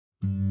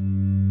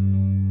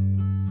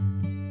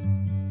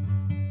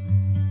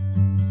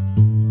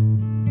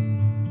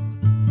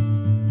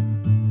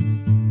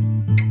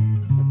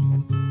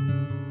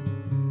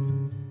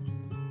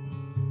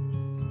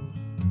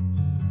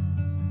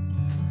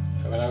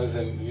was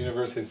in the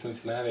University of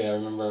Cincinnati, I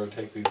remember I would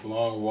take these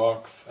long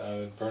walks out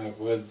in Burnet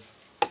Woods,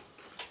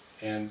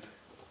 and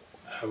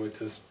I would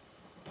just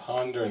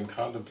ponder and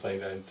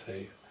contemplate. I'd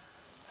say,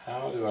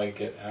 how do I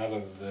get out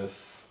of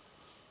this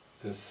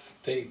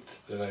state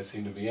that I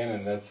seem to be in?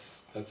 And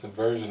that's a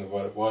version of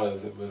what it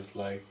was. It was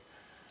like,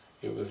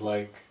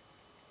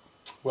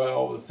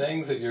 well, the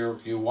things that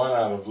you want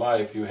out of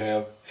life, you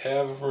have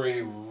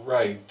every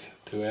right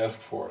to ask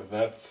for.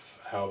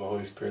 That's how the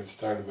Holy Spirit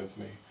started with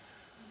me.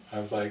 I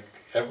was like,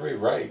 every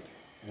right,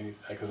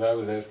 because I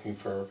was asking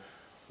for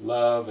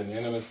love and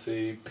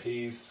intimacy,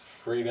 peace,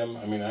 freedom.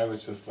 I mean, I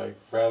was just like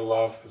rattle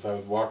off as I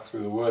would walk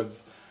through the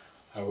woods.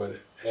 I would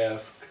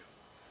ask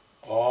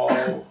all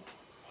of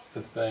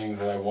the things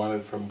that I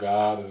wanted from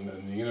God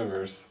and the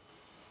universe,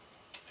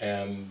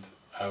 and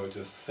I would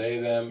just say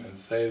them and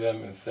say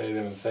them and say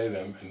them and say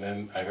them, and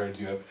then I heard,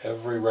 you have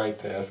every right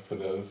to ask for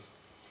those.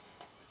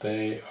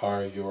 They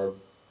are your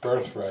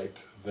birthright.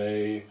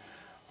 They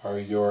are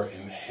your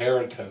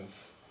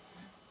inheritance.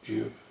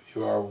 You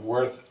are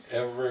worth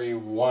every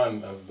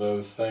one of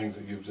those things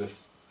that you've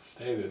just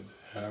stated.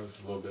 And I was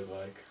a little bit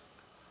like...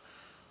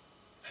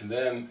 And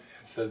then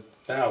it said,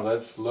 now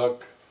let's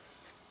look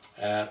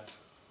at,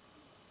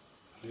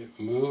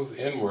 move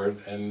inward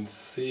and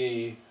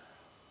see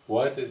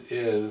what it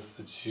is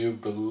that you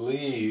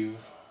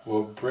believe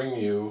will bring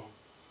you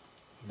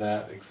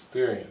that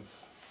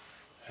experience.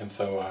 And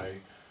so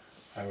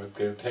I would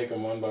take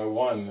them one by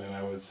one, and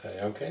I would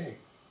say, okay,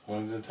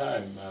 one at a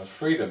time.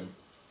 Freedom.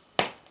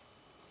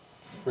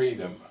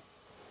 Freedom.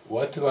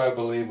 What do I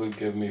believe would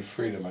give me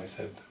freedom? I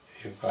said,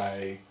 if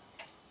I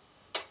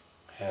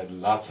had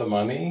lots of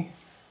money,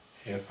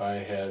 if I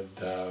had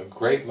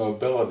great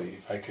mobility,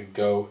 if I could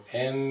go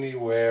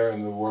anywhere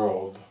in the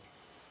world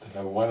that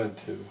I wanted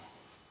to,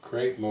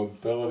 great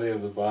mobility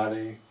of the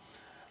body,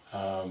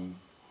 and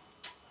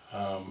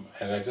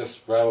I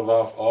just rattled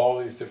off all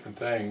these different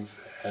things,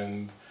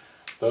 and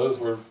those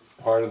were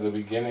part of the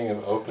beginning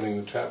of opening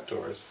the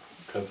trapdoors,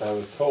 because I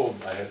was told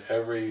I had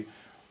every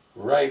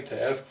right to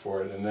ask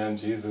for it. And then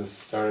Jesus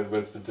started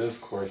with the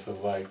discourse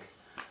of like,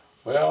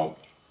 well,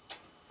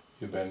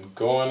 you've been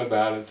going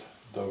about it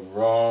the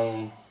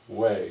wrong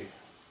way.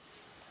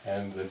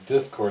 And the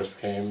discourse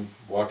came,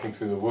 walking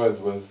through the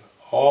woods, was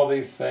all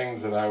these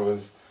things that I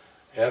was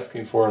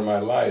asking for in my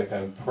life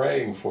and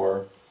praying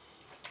for,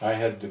 I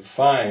had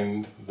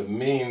defined the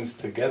means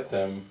to get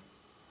them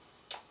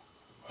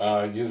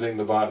using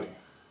the body.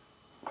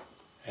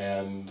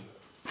 And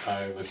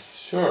I was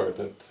sure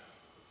that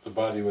the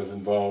body was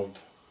involved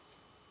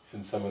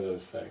in some of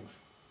those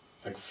things,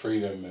 like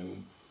freedom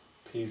and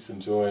peace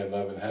and joy and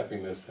love and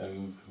happiness.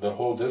 And the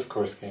whole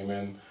discourse came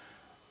in,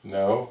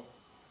 no,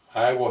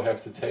 I will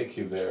have to take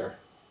you there.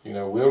 You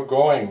know, we're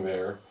going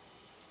there,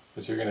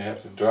 but you're going to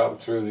have to drop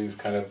through these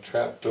kind of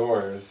trap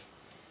doors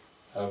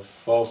of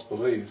false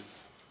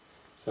beliefs.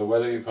 So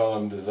whether you call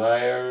them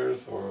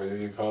desires or whether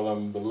you call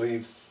them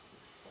beliefs,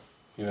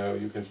 you know,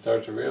 you can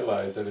start to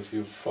realize that if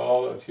you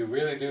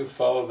really do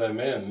follow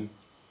them in,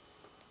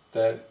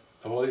 that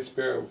the Holy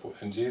Spirit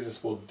and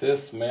Jesus will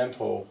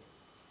dismantle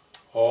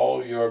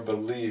all your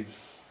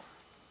beliefs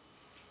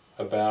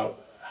about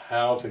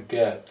how to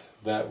get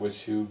that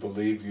which you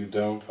believe you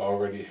don't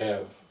already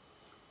have.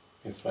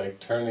 It's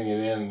like turning it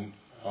in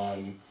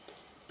on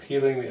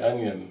peeling the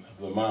onion of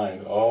the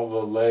mind, all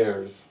the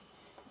layers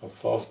of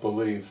false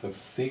beliefs, of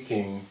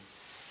seeking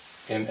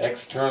in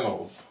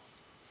externals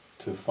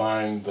to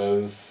find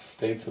those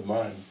states of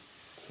mind.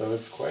 So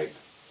it's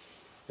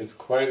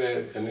quite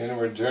an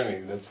inward journey.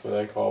 That's what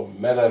I call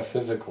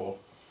metaphysical,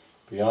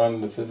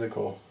 beyond the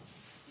physical.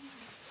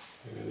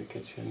 They really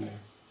get you in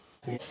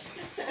there.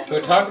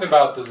 We're talking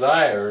about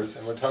desires,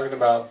 and we're talking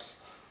about,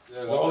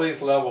 there's all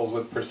these levels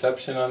with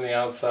perception on the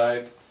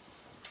outside,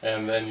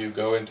 and then you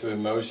go into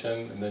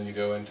emotion, and then you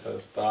go into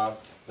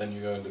thought, then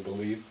you go into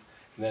belief,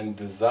 and then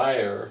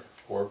desire,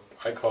 or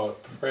I call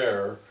it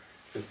prayer,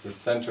 is the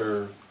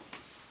center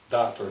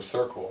dot or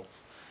circle.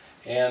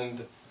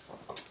 And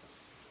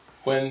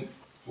when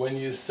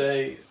you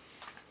say,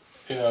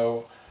 you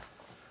know,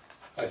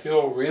 I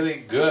feel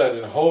really good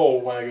and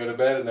whole when I go to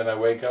bed, and then I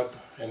wake up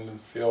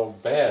and feel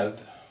bad,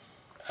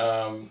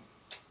 and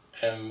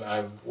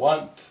I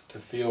want to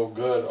feel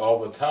good all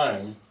the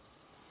time,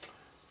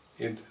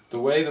 the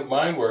way the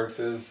mind works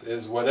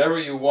is whatever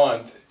you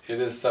want, it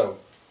is so.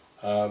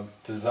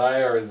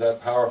 Desire is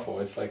that powerful.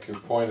 It's like your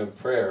point of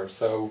prayer.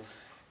 So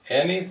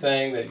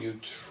anything that you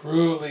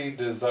truly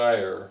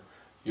desire,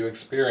 you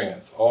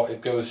experience.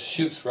 It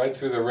shoots right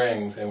through the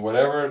rings, and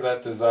whatever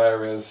that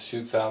desire is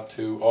shoots out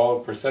to all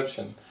of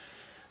perception.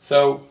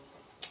 So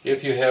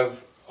if you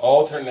have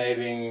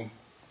alternating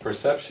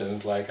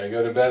perceptions, like I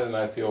go to bed and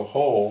I feel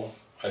whole,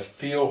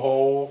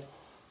 the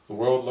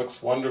world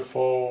looks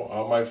wonderful,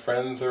 all my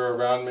friends are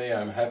around me,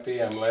 I'm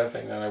happy, I'm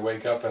laughing, and I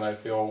wake up and I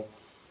feel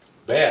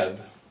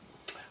bad,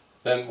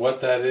 then what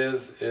that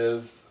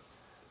is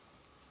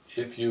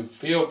if you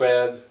feel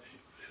bad,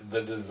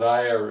 the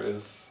desire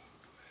is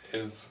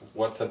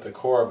what's at the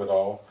core of it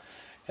all.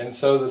 And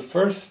so the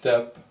first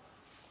step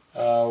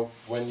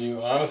when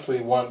you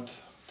honestly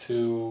want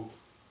to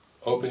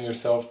open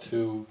yourself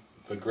to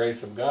the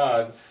grace of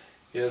God,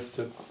 is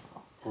to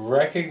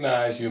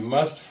recognize, you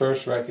must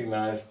first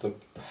recognize the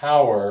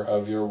power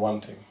of your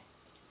wanting.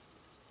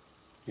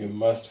 You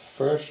must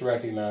first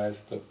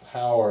recognize the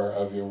power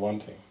of your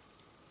wanting.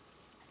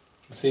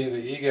 See, the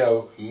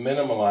ego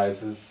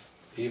minimalizes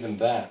even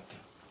that.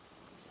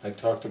 I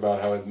talked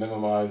about how it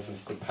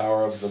minimalizes the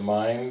power of the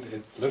mind.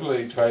 It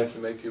literally tries to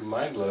make you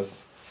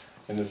mindless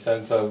in the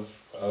sense of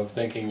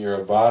thinking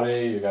you're a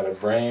body, you got a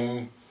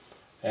brain,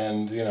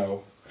 and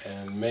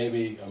and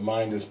maybe a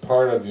mind is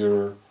part of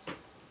your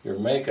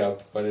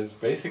makeup, but it's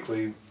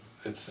basically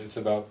it's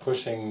about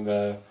pushing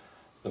the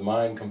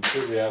mind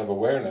completely out of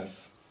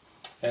awareness.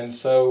 And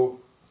so,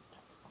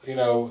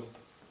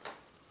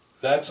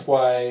 that's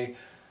why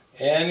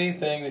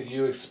anything that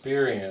you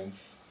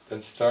experience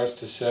that starts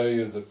to show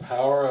you the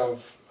power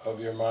of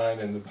your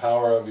mind and the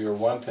power of your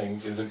wanting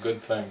is a good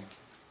thing.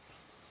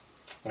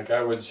 Like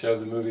I would show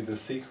the movie The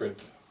Secret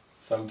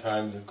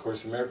sometimes in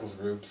Course in Miracles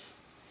groups,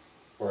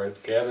 or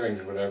at gatherings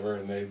or whatever,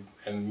 and they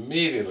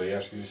immediately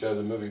after you show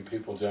the movie,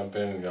 people jump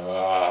in and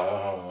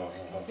go,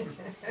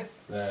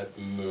 that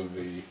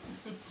movie,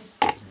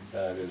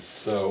 that is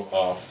so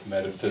off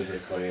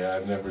metaphysically,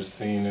 I've never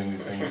seen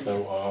anything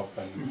so off,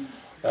 and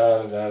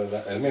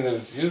I mean,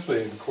 there's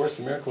usually, in Course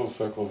in Miracles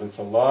circles, it's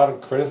a lot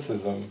of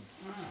criticism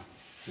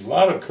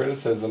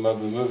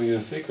of the movie The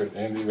Secret.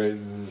 Andy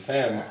raises his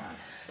hand,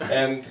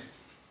 and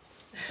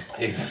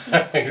he's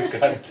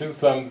got 2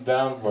 thumbs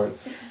down for it.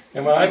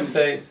 And what I've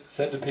said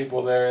to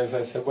people there is,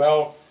 I said,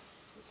 well,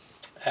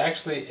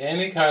 actually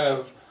any kind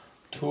of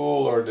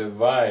tool or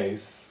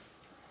device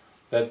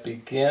that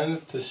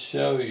begins to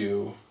show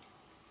you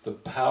the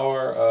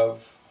power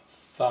of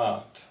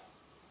thought,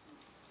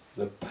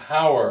 the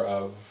power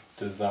of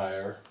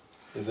desire,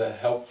 is a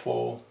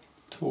helpful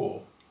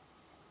tool.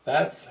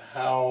 That's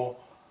how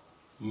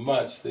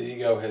much the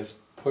ego has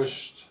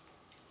pushed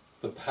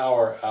the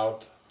power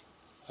out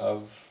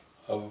of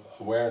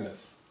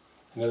awareness.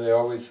 They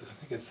always, I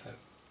think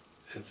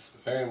it's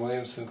Marianne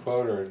Williamson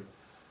quote, or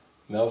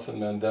Nelson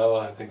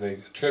Mandela, I think they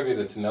attribute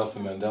it to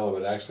Nelson Mandela,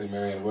 but actually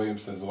Marianne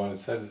Williamson is the one that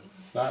said it.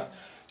 It's not,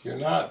 you're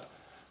not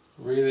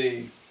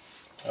really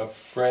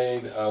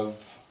afraid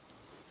of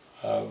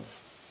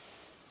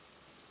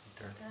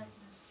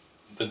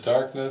the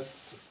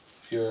darkness,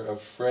 you're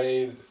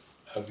afraid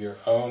of your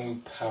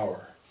own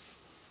power.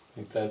 I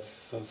think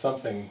that's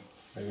something,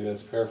 maybe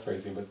that's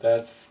paraphrasing, but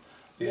that's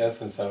the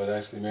essence of it.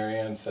 Actually,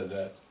 Marianne said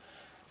that.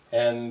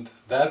 And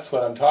that's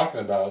what I'm talking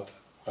about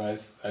when I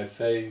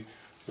say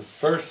the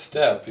first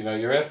step.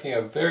 You're asking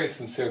a very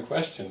sincere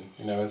question.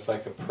 It's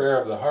like a prayer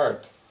of the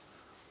heart.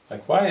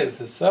 Like, why is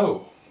this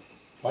so?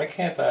 Why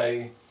can't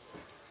I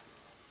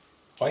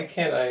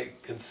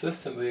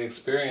consistently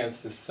experience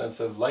this sense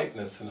of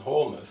lightness and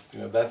wholeness?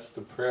 That's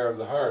the prayer of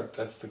the heart,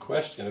 that's the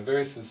question, a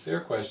very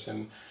sincere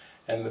question,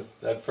 and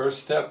that first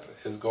step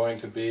is going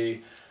to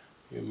be,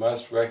 you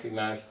must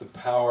recognize the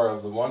power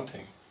of the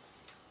wanting.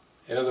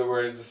 In other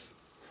words,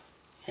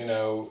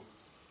 Noel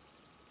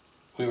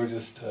was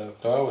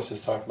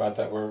just talking about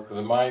that, where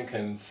the mind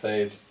can say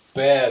it's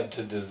bad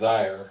to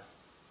desire,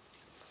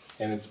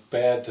 and it's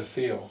bad to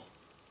feel.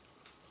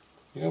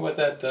 You know what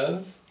that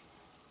does?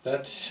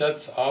 That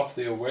shuts off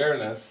the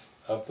awareness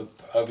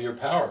of your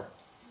power.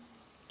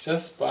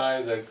 Just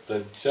by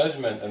the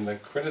judgment and the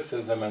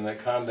criticism and the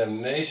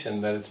condemnation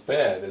that it's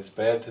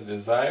bad to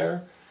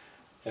desire,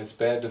 it's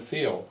bad to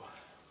feel.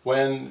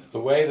 When the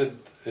way that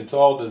it's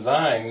all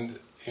designed,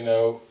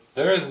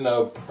 there is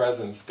no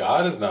presence.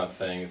 God is not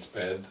saying it's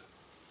bad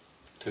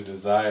to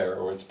desire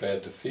or it's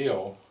bad to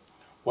feel.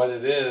 What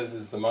it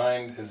is the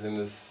mind is in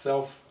this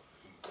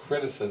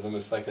self-criticism.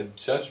 It's like a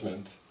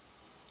judgment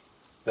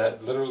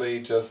that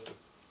literally just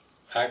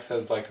acts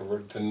as like a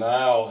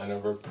denial and a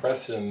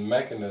repression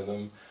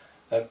mechanism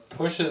that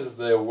pushes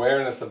the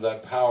awareness of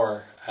that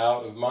power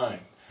out of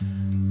mind.